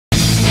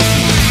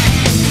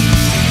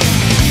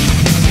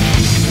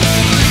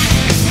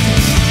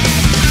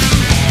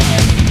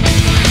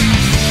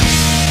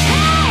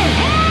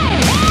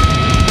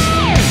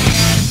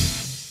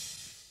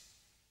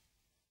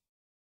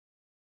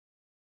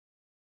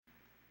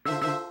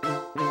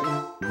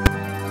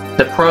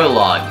The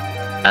Prologue,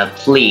 A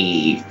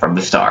Plea from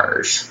the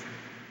Stars.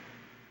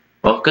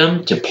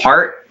 Welcome to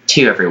Part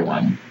 2,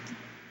 everyone.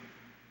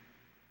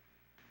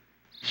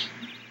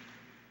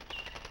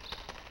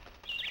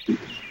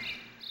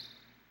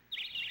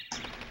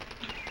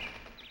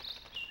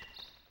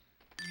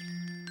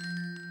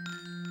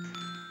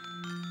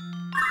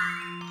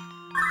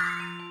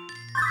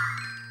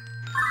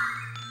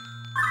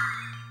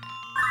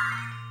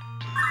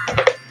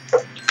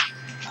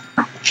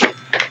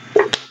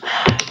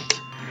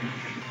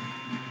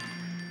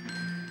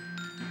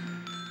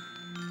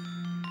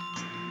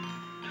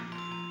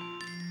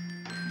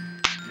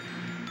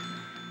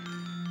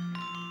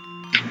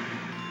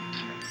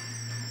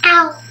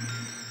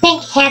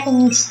 Thank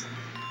heavens.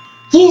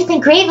 He's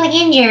been gravely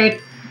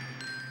injured,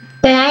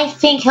 but I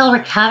think he'll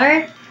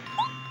recover.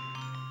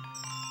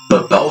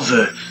 But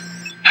Bowser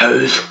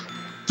has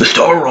the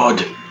Star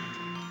Rod.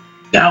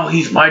 Now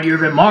he's mightier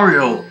than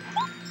Mario.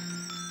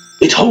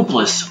 It's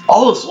hopeless.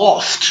 All is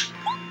lost.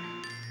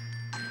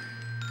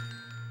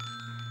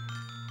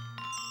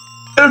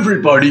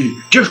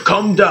 Everybody, just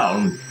calm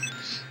down.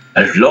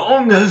 As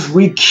long as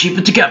we keep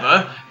it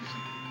together,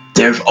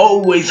 there's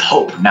always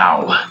hope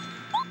now.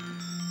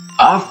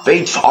 Our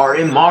fates are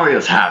in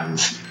Mario's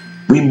hands.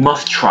 We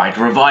must try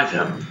to revive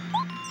him.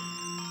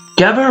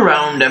 Gather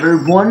around,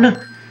 everyone.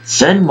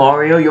 Send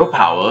Mario your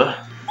power.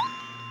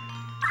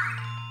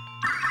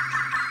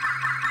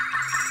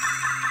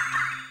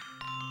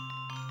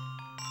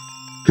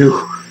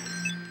 Phew.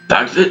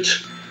 That's it.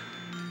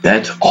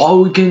 That's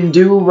all we can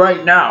do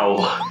right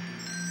now.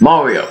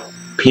 Mario,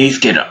 please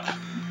get up.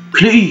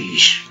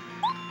 Please.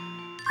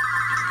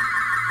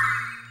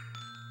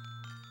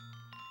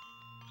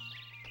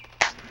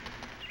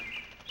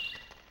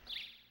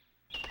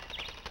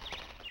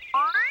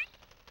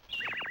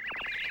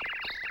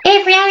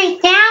 It really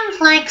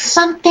sounds like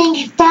something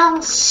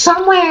fell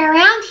somewhere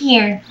around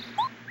here.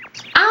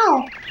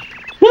 Oh,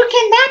 who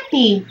can that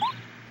be?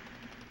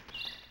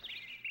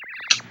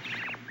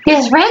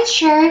 This red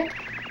shirt,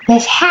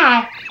 this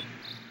hat,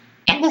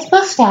 and this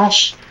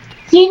mustache.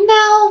 You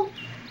know,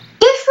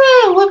 this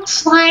really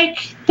looks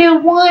like the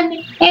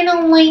one and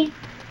only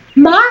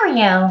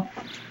Mario.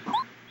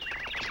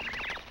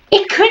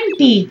 It couldn't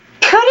be,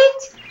 could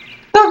it?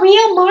 The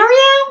real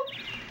Mario?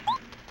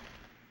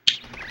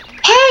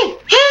 Hey,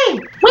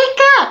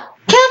 wake up!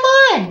 Come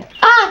on!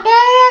 Ah,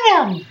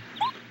 get him!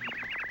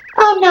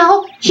 Oh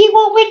no, he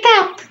won't wake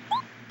up.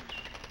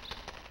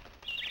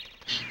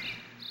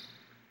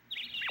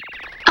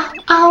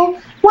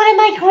 Oh, what am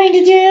I going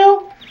to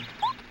do?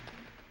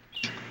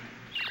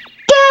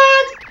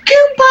 Dad!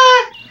 Koopa!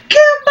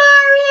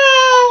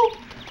 Mario!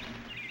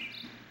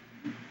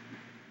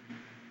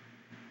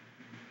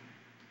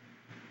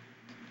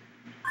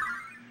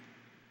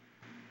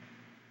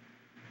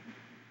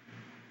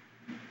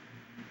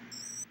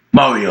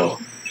 Mario,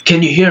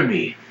 can you hear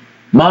me?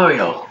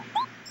 Mario!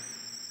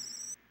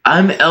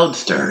 I'm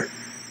Elster,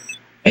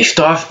 a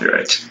star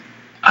spirit.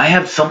 I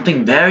have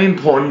something very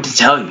important to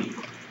tell you.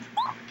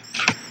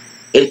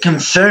 It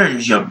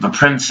concerns the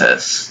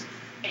princess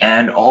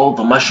and all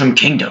the Mushroom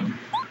Kingdom.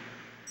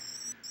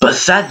 But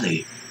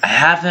sadly, I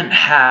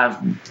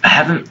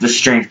haven't the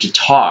strength to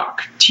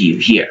talk to you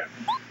here.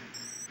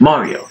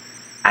 Mario,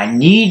 I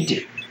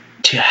need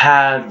to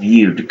have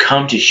you to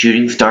come to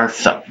Shooting Star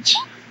Summit.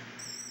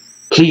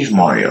 Please,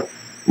 Mario,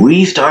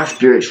 we Star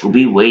Spirits will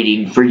be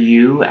waiting for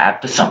you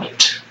at the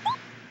summit.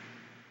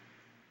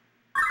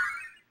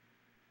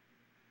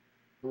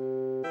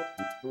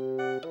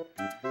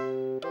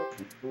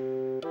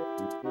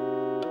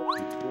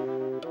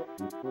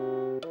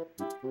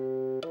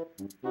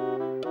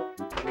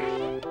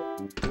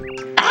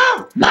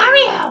 Oh,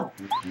 Mario!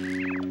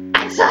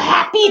 I'm so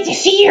happy to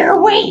see you're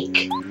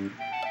awake.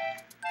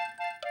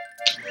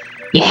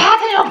 You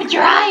haven't opened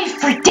your eyes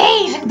for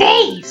days and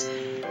days.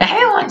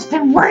 Everyone's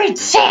been worried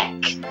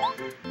sick.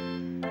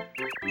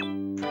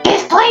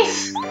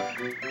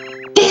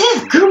 This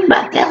is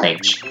Goomba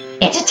Village.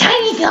 It's a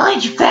tiny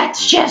village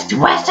that's just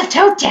west of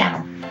Toad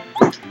Town.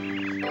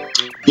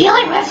 The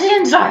only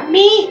residents are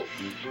me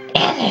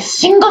and a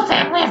single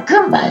family of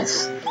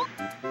Goombas.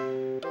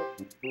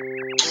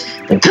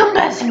 The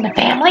Goombas in the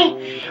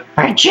family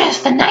are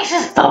just the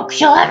nicest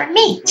folks you'll ever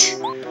meet.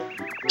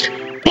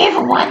 They're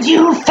the ones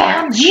who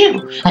found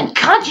you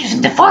unconscious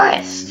in the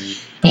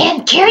forest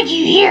and carried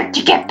you here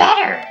to get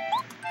better.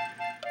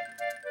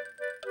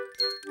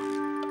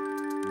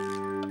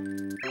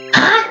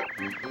 Huh?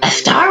 A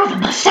star with a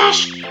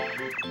mustache?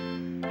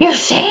 You're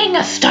saying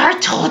a star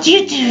told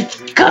you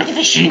to go to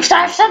the Shooting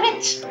Star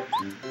Summit?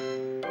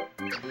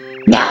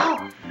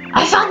 No,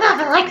 I saw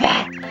nothing like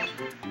that.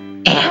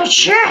 And I'm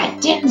sure I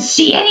didn't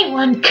see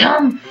anyone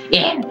come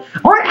in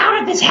or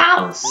out of this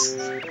house.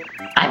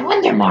 I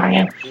wonder,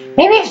 Mario,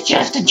 maybe it's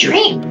just a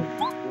dream.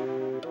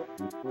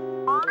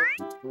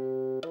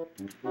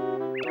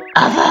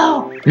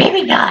 Although,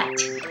 maybe not.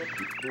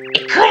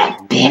 It could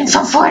have been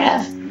some sort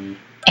of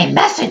a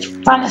message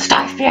from the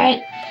Star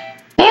Spirit.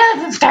 They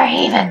live in Star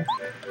Haven.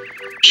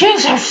 Shooting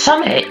Star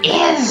Summit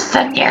is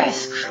the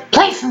nearest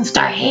place in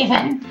Star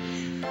Haven,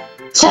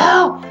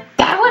 So,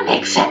 that would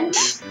make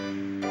sense.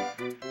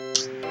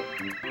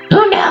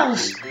 Who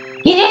knows?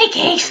 In any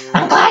case,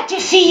 I'm glad to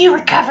see you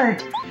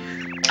recovered.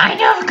 I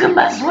know the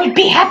Goombas would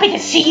be happy to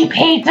see you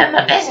pay them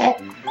a visit.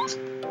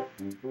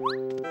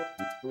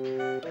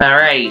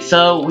 Alright,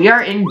 so we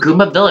are in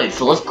Goomba Village,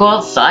 so let's go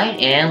outside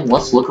and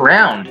let's look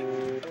around.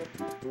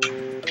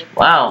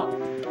 Wow,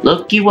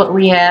 looky what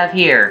we have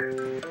here.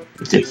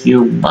 It's a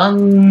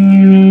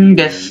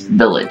humongous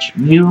village.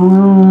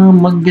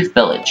 Humongous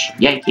village.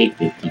 Yeah.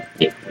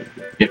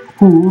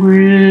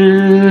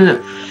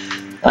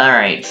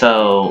 Alright,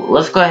 so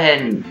let's go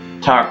ahead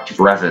and talk to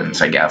the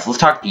residents, I guess. Let's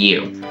talk to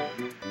you.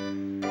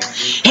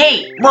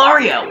 Hey,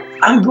 Mario!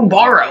 I'm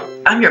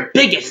Goombaro. I'm your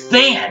biggest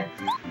fan.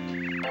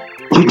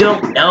 You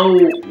don't know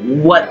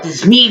what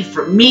this means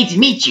for me to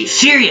meet you,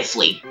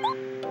 seriously.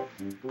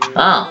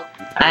 Oh,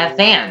 I have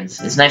fans.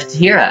 It's nice to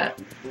hear that.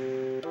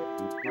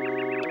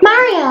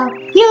 Mario,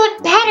 you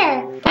look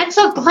better. I'm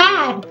so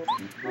glad.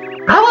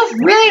 I was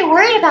really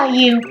worried about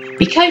you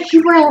because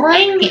you were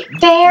lying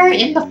there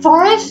in the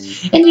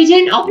forest and you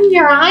didn't open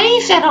your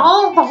eyes at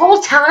all the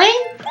whole time.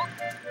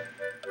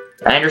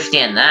 I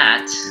understand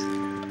that.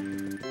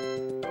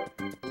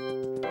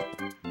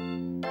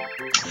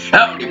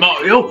 Howdy,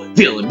 Mario.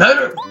 Feeling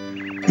better?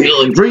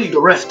 Feeling free to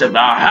rest at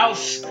our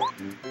house?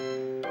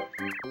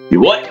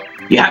 You what?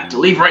 You have to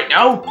leave right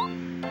now?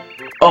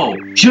 Oh,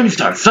 Shooting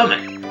Star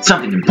Summit.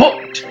 Something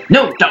important.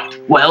 No doubt.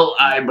 Well,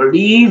 I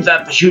believe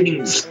that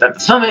the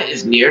summit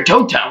is near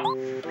Toad Town.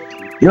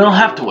 You'll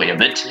have to wait a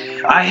bit.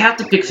 I have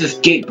to fix this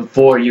gate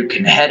before you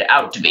can head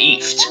out to the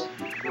east.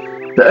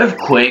 The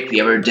earthquake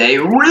the other day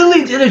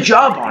really did a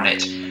job on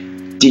it.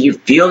 Did you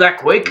feel that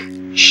quake?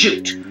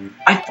 Shoot,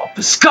 I thought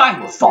the sky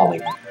was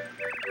falling.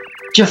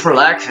 Just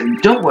relax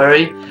and don't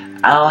worry.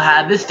 I'll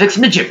have this fixed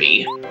in a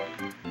jiffy.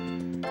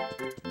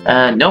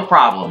 No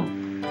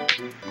problem.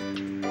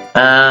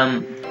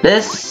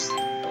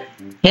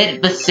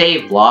 Hit the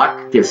save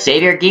block to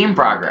save your game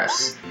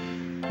progress.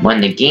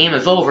 When the game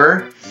is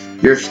over,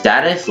 your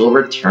status will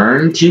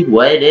return to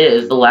what it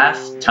is the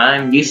last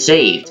time you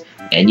saved,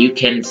 and you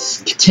can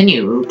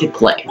continue to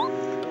play.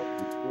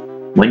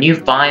 When you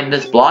find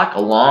this block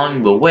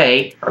along the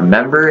way,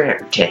 remember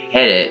to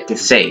hit it to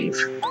save.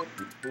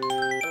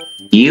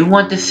 Do you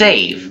want to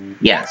save?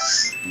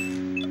 Yes.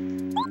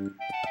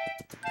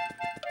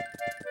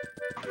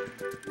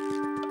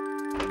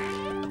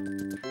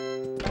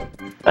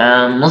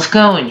 Let's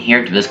go in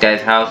here to this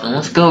guy's house, and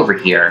let's go over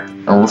here,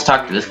 and let's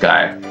talk to this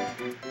guy.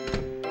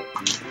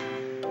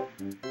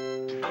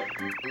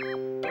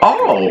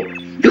 Oh,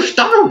 you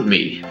startled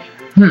me.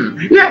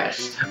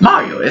 Yes,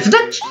 Mario, isn't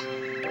it?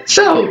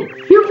 So,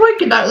 you're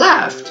waking at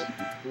last.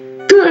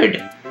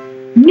 Good.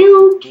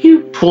 Knew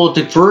you pulled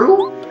it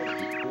through.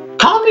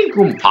 Call me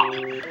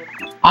Goomba.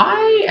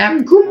 I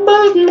am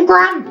Goomba's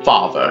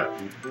grandfather.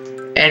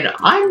 And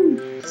I'm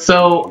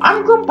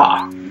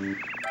Goomba.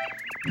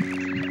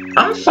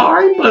 I'm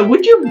sorry, but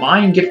would you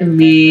mind giving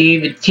me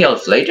the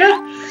details later?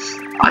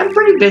 I'm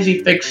pretty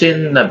busy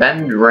fixing the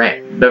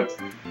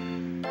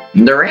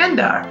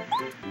veranda.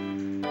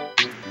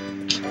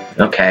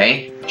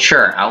 Okay,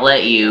 sure, I'll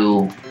let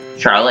you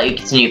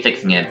continue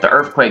fixing it. The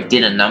earthquake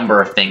did a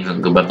number of things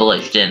in Goomba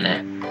Village, didn't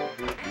it?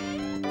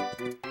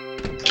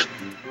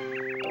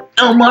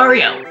 Oh,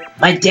 Mario!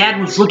 My dad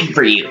was looking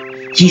for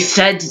you. He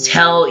said to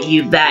tell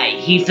you that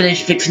he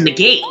finished fixing the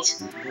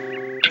gate.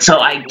 So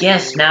I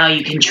guess now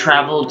you can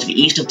travel to the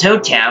east of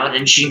Toad Town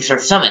and Shooting Star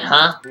Summit,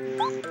 huh?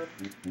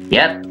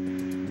 Yep.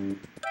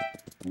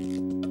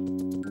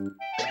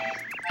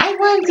 I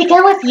wanted to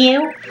go with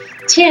you,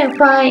 too,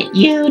 but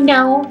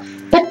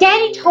but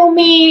Daddy told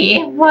me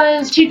it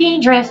was too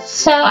dangerous,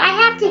 so I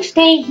have to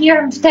stay here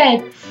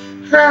instead.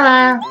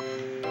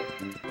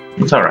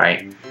 It's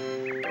alright.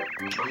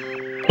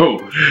 Oh,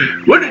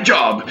 what a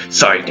job!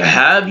 Sorry to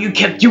have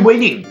kept you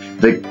waiting.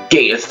 The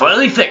gate is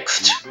finally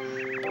fixed.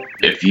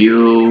 If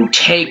you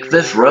take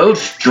this road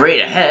straight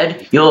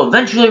ahead, you'll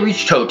eventually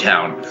reach Toad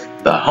Town,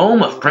 the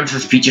home of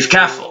Princess Peach's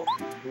castle.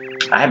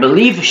 I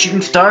believe the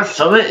Shooting Star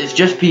Summit is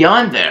just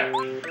beyond there.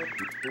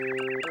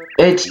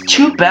 It's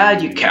too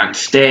bad you can't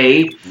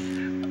stay.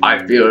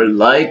 I feel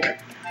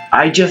like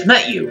I just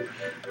met you.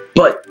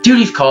 But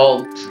duty's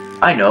called.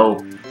 I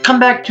know. Come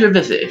back to a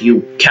visit if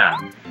you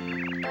can.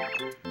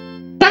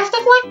 Best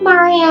of luck,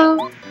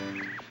 Mario.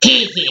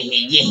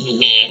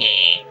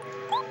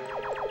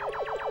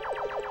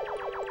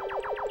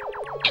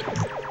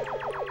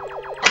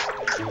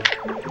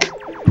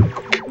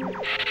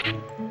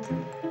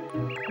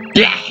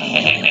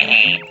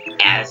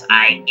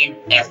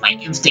 As my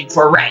instincts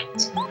were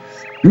right.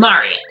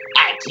 Mario,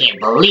 I can't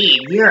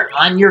believe you're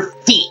on your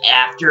feet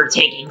after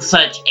taking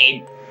such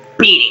a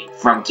beating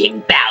from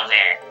King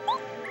Bowser.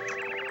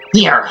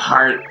 You're a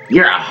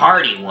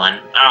hardy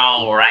one,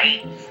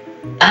 alright.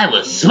 I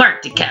was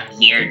smart to come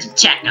here to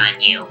check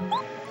on you.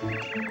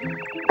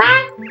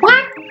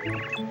 What?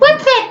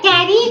 What's that,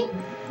 Daddy?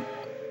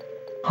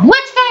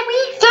 What's that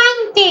weird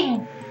flying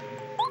thing?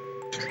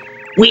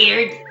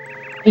 Weird?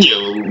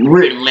 You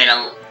rude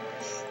little...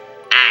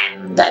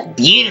 I'm the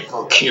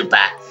beautiful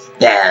Koopa,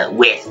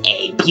 with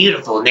a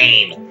beautiful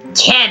name,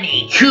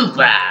 Tammy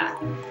Koopa.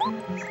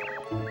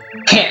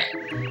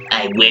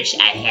 I wish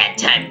I had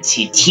time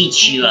to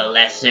teach you a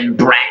lesson,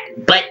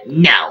 brat, but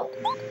no.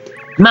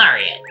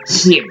 Mario,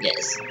 hear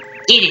this.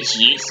 It is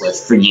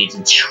useless for you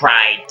to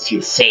try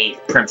to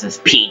save Princess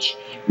Peach.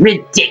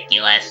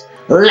 Ridiculous.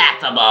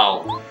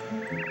 Laughable.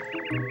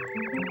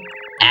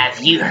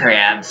 As you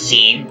have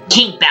seen,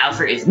 King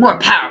Bowser is more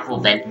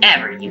powerful than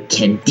ever you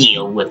can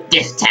deal with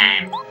this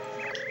time.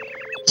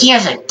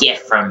 Here's a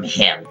gift from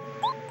him.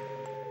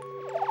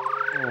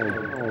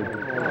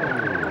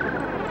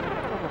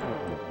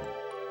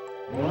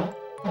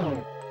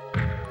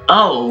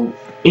 Oh,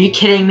 are you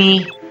kidding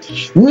me?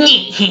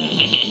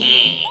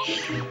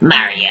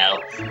 Mario,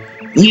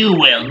 you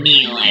will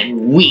kneel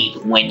and weep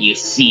when you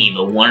see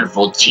the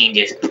wonderful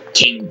changes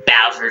King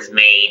Bowser's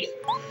made.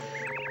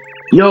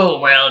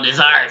 Your world is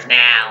ours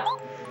now.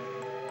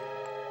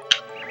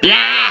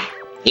 Blah!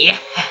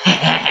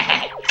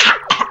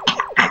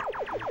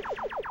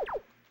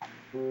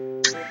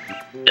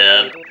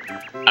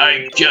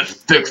 I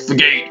just fixed the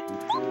gate.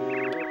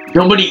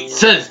 Nobody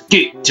says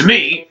gate to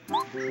me.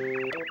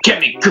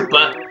 Kenny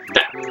Koopa,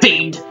 that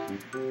fiend.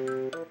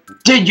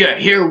 Did you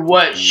hear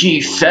what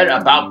she said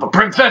about the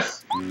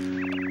princess?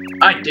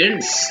 I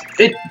didn't.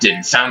 It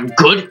didn't sound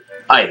good.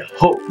 I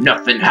hope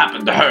nothing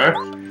happened to her.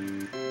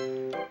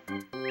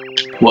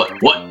 What?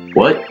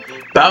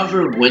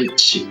 Bowser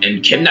went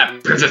and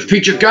kidnapped Princess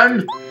Peach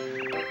again?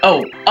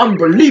 Oh,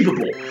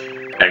 unbelievable.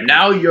 And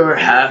now you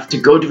have to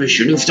go to the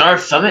Shooting Star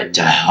Summit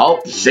to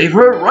help save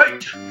her,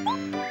 right?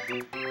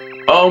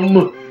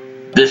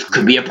 This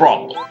could be a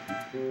problem.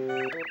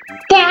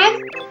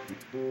 Dad,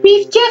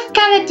 we've just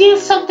gotta do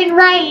something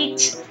right.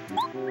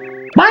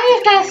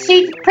 Mario's gotta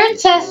save the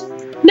princess.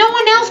 No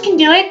one else can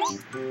do it.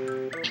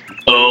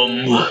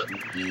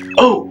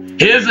 Oh,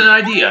 here's an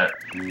idea.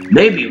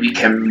 Maybe we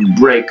can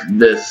break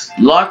this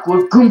lock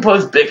with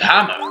Goompa's big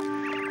hammer.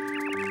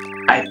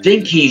 I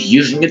think he's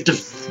using it to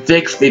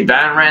fix the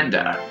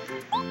veranda.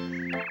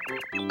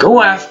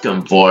 Go ask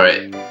him for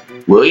it,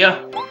 will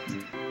ya?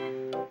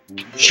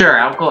 Sure,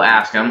 I'll go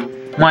ask him.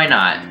 Why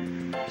not?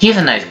 He's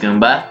a nice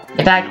Goomba.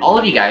 In fact, all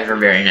of you guys are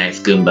very nice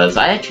Goombas.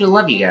 I actually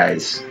love you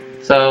guys.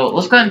 So,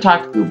 let's go ahead and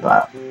talk to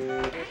Goomba.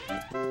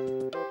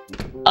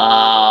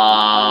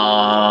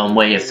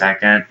 Wait a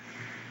second.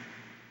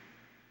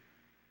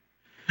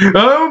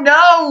 Oh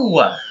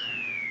no!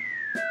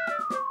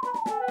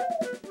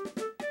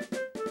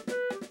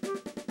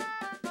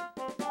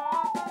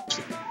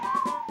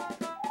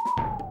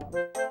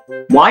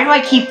 Why do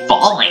I keep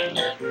falling?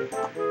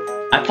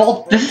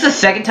 This is the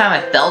second time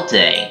I fell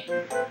today.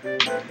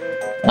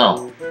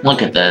 Oh,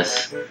 look at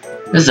this.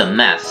 This is a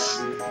mess.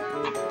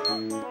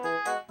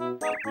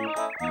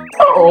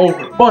 Oh,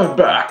 my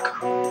back.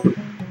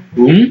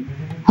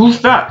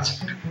 Who's that?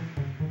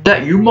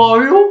 That you,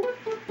 Mario?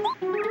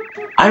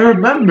 I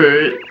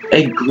remember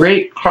a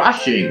great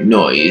crashing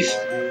noise.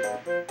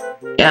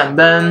 And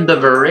then the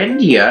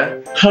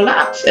veranda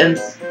collapsed and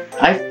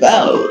I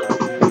fell.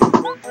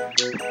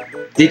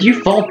 Did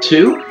you fall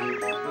too?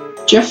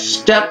 Just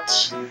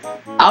stepped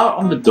out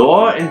on the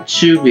door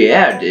into the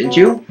air, didn't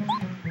you?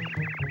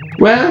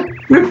 Well,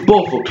 we're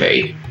both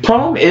okay.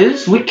 Problem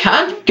is, we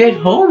can't get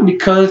home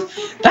because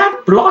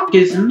that block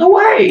is in the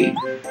way.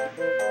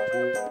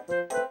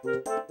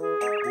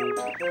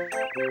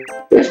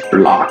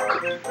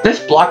 This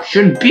block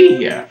shouldn't be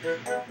here.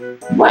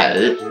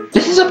 Well,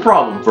 this is a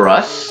problem for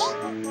us.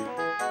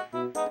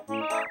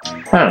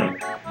 A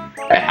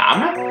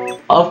hammer?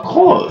 Of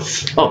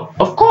course. Oh,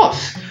 of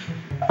course.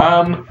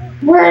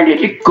 Where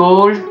did it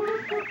go?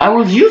 I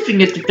was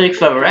using it to fix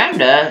the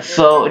veranda,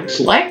 so it's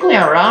likely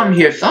around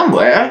here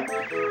somewhere.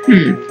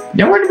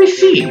 Nowhere to be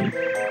seen.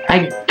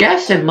 I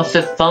guess it must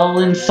have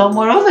fallen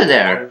somewhere over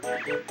there.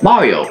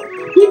 Mario,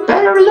 you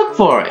better look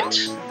for it.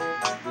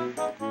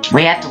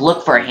 We have to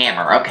look for a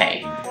hammer,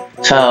 okay.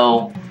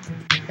 So,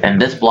 in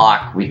this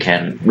block, we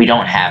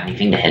don't have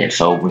anything to hit it,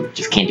 so we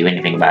just can't do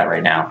anything about it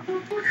right now.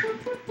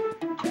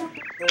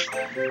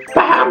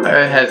 The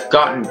hammer has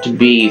gotten to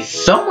be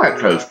somewhere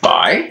close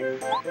by.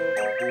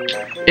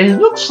 It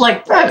looks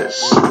like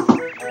this.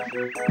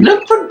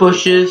 Look for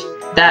bushes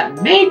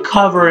that may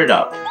cover it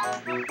up.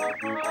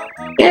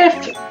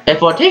 If a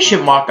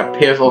quotation mark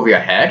appears over your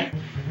head,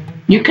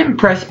 you can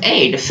press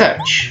A to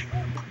search.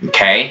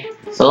 Okay,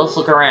 so let's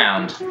look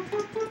around.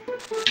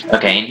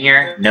 Okay, in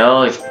here,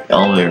 no,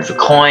 there's a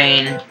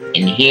coin.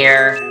 In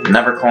here,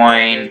 another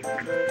coin.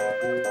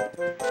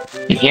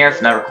 In here, it's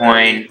another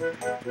coin.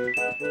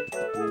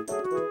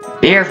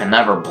 There's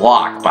another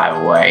block, by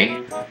the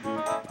way.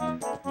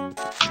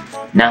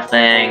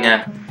 Nothing.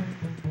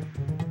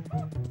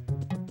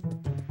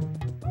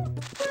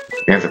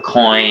 There's a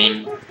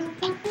coin.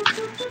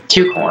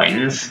 2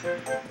 coins.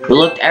 We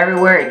looked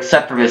everywhere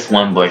except for this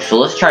one bush, so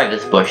let's try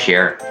this bush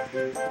here.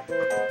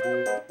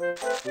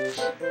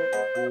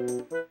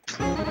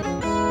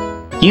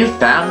 You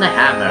found the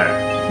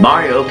hammer.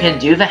 Mario can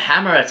do the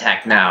hammer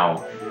attack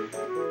now.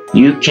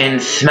 You can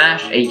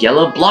smash a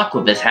yellow block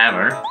with this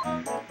hammer.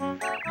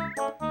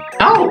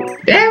 Oh,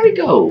 there we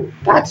go.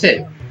 That's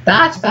it.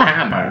 That's the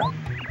hammer.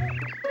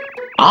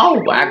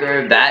 I'll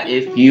wager that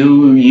if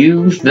you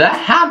use the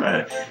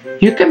hammer,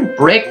 you can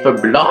break the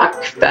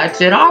block that's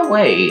in our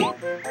way.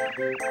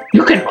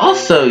 You can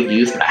also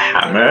use the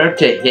hammer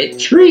to hit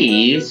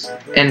trees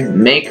and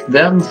make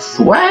them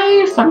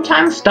sway.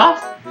 Sometimes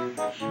stuff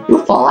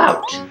will fall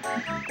out.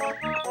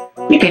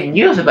 You can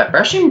use it by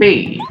pressing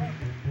B.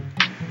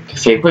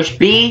 If you push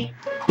B,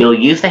 you'll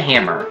use the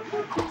hammer.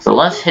 So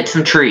let's hit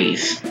some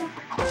trees.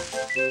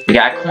 We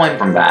got a coin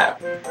from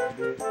that.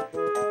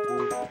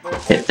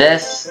 Hit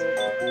this.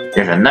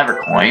 There's another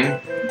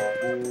coin.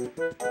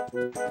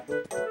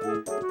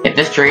 Hit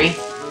this tree.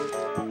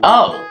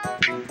 Oh!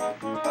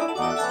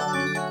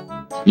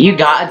 You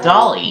got a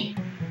dolly.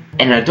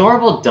 An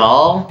adorable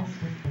doll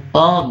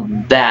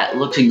that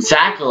looks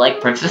exactly like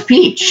Princess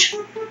Peach.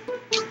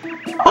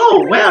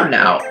 Oh, well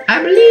now,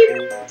 I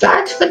believe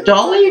that's the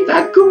dolly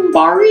that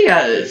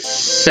Goombaria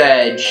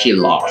said she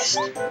lost.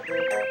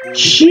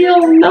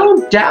 She'll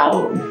no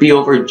doubt be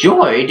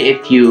overjoyed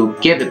if you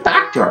give it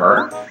back to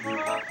her.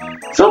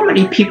 So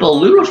many people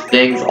lose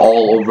things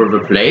all over the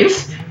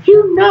place,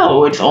 you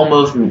know it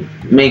almost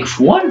makes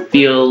one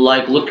feel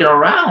like looking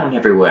around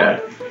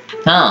everywhere.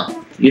 Huh,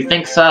 you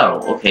think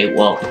so? Okay,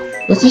 well,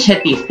 let's just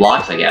hit these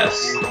blocks, I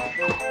guess.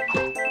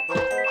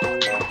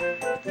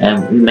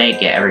 And we may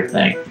get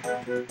everything.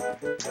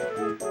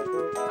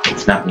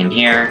 There's nothing in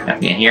here,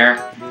 nothing in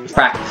here. Let's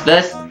practice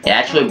this, it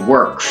actually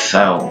works,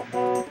 so...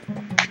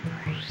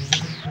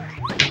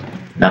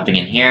 Nothing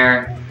in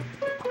here.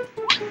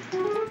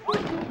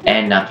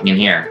 And nothing in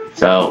here.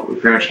 So, we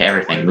pretty much hit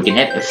everything. We can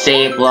hit the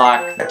save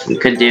block, that's what we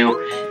could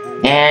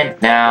do.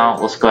 And now,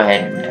 let's go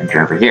ahead and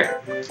enter over here.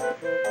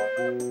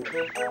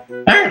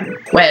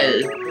 Well,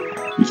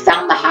 we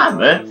found the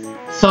hammer,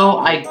 so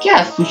I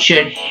guess we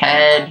should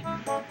head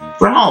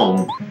for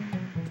home.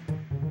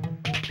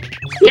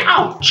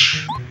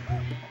 Ouch!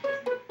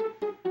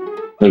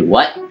 Wait,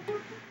 what?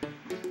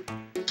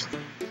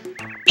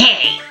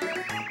 Hey!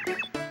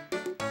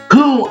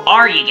 Who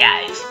are you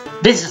guys?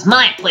 This is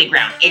my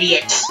playground,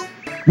 idiots!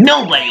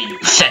 Nobody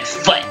sets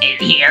foot in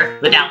here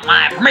without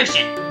my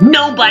permission!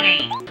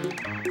 Nobody!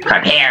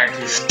 Prepare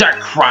to start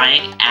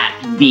crying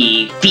at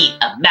the feet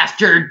of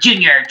Master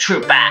Junior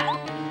Troopa!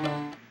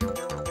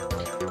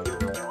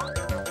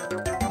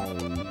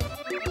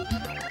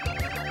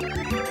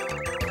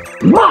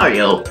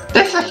 Mario,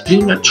 this is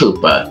Junior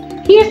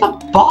Troopa. He is the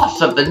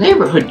boss of the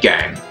neighborhood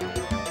gang.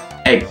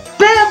 A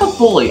bit of a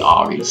bully,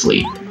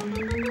 obviously.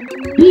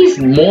 He's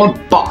more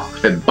bark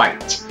than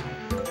bite.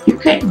 You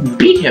can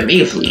beat him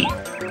easily.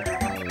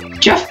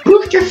 Just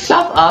boost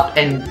yourself up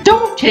and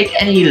don't take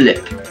any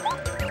lip.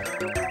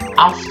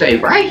 I'll stay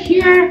right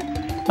here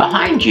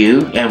behind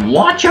you and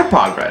watch your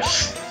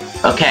progress.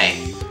 Okay.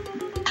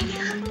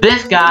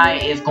 This guy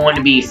is going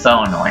to be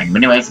so annoying.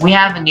 But anyways, we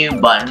have a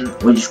new button,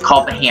 which is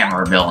called the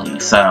hammer ability.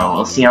 So,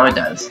 we'll see how it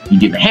does. You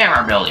do the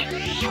hammer ability.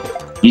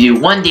 You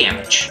do 1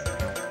 damage.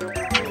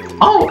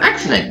 Oh,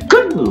 excellent.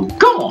 Good move.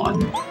 Go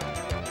on.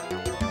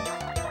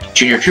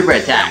 Junior Trooper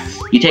attacks.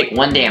 You take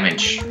 1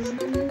 damage.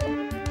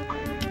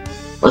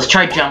 Let's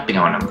try jumping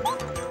on him.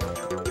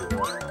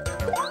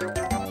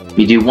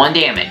 You do 1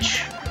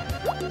 damage.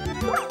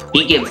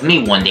 He gives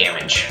me 1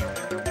 damage.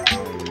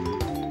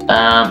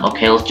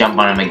 Okay, let's jump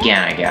on him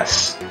again, I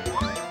guess.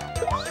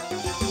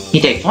 He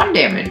takes 1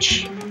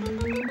 damage.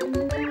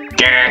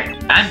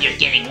 Grr, I'm just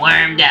getting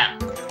warmed up.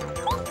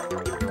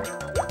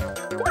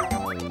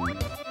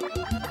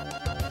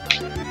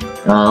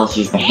 Let's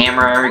use the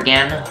hammer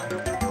again.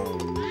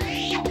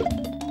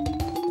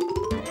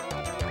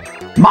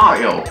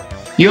 Mario,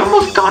 you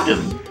almost got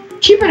him.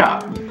 Keep it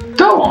up.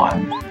 Go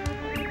on.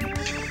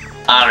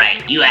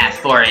 Alright, you asked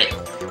for it.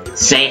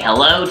 Say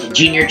hello to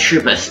Junior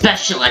Troopa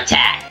Special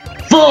Attack.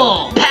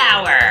 Full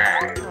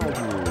power!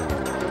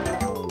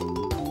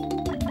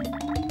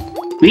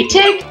 We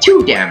take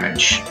 2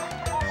 damage.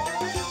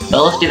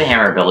 Well, let's do the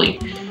hammer ability.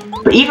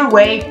 But either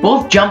way,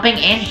 both jumping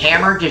and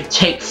hammer just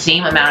take the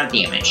same amount of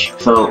damage.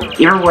 So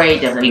either way,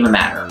 it doesn't even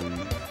matter.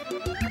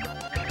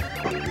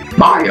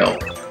 Mario,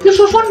 this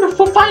was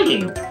wonderful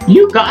fighting.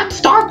 You got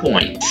star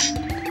points.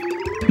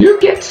 You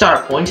get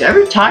star points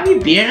every time you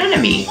beat an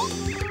enemy.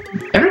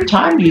 Every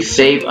time you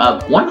save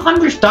up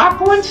 100 star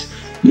points,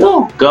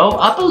 you'll go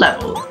up a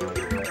level.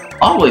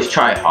 Always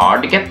try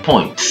hard to get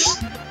points.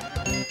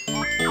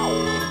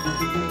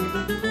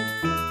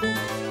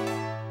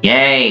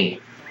 Yay.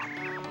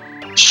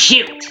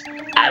 Shoot!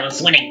 I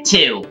was winning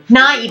too.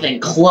 Not even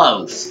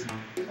close.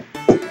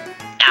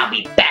 I'll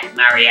be back,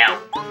 Mario.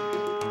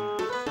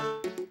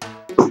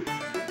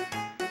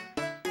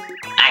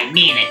 I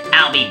mean it,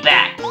 I'll be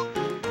back.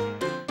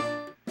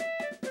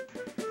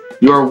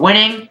 You're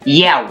winning?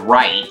 Yeah,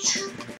 right.